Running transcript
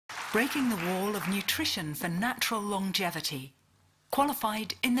breaking the wall of nutrition for natural longevity.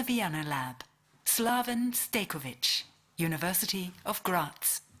 Qualified in the Vienna lab. Slaven Stekovic, University of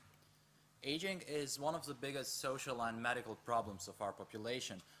Graz. Aging is one of the biggest social and medical problems of our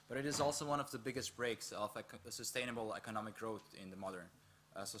population, but it is also one of the biggest breaks of sustainable economic growth in the modern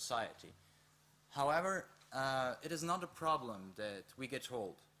society. However, it is not a problem that we get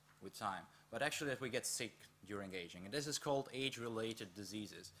old with time, but actually that we get sick during aging. And this is called age-related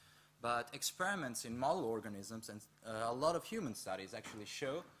diseases. But experiments in model organisms and a lot of human studies actually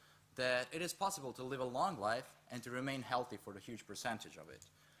show that it is possible to live a long life and to remain healthy for the huge percentage of it.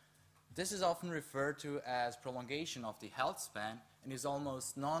 This is often referred to as prolongation of the health span and is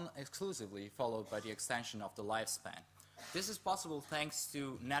almost non-exclusively followed by the extension of the lifespan. This is possible thanks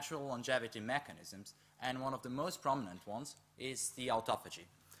to natural longevity mechanisms, and one of the most prominent ones is the autophagy.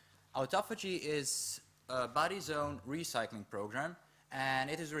 Autophagy is a body's own recycling program, and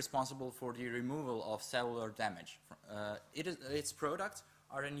it is responsible for the removal of cellular damage. Its products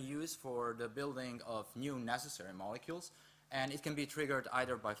are then used for the building of new necessary molecules, and it can be triggered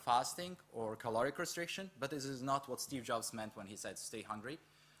either by fasting or caloric restriction, but this is not what Steve Jobs meant when he said stay hungry.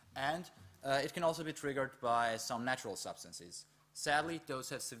 And it can also be triggered by some natural substances. Sadly, those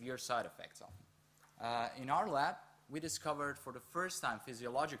have severe side effects often. In our lab, we discovered for the first time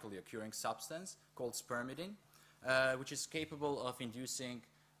physiologically occurring substance called spermidine, which is capable of inducing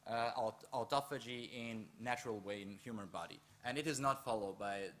autophagy in natural way in human body. And it is not followed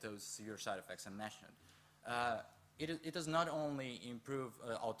by those severe side effects I mentioned. It does not only improve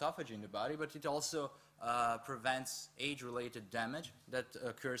autophagy in the body, but it also prevents age-related damage that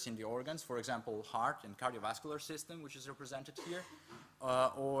occurs in the organs, for example, heart and cardiovascular system, which is represented here,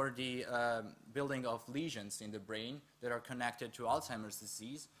 or the building of lesions in the brain that are connected to Alzheimer's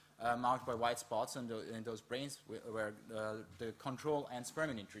disease, marked by white spots in those brains where the control and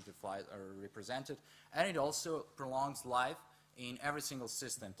spermidine-treated flies are represented. And it also prolongs life in every single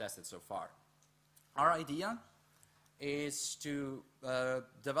system tested so far. Our idea is to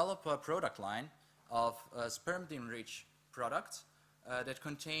develop a product line of spermidine-rich products that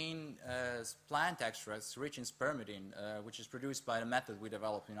contain plant extracts rich in spermidine, which is produced by the method we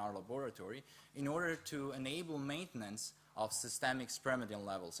developed in our laboratory, in order to enable maintenance of systemic spermidine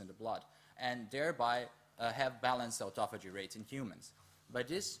levels in the blood, and thereby have balanced autophagy rates in humans. By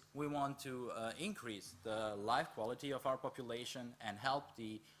this, we want to increase the life quality of our population and help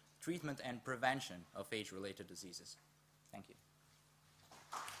the treatment and prevention of age-related diseases. Thank you.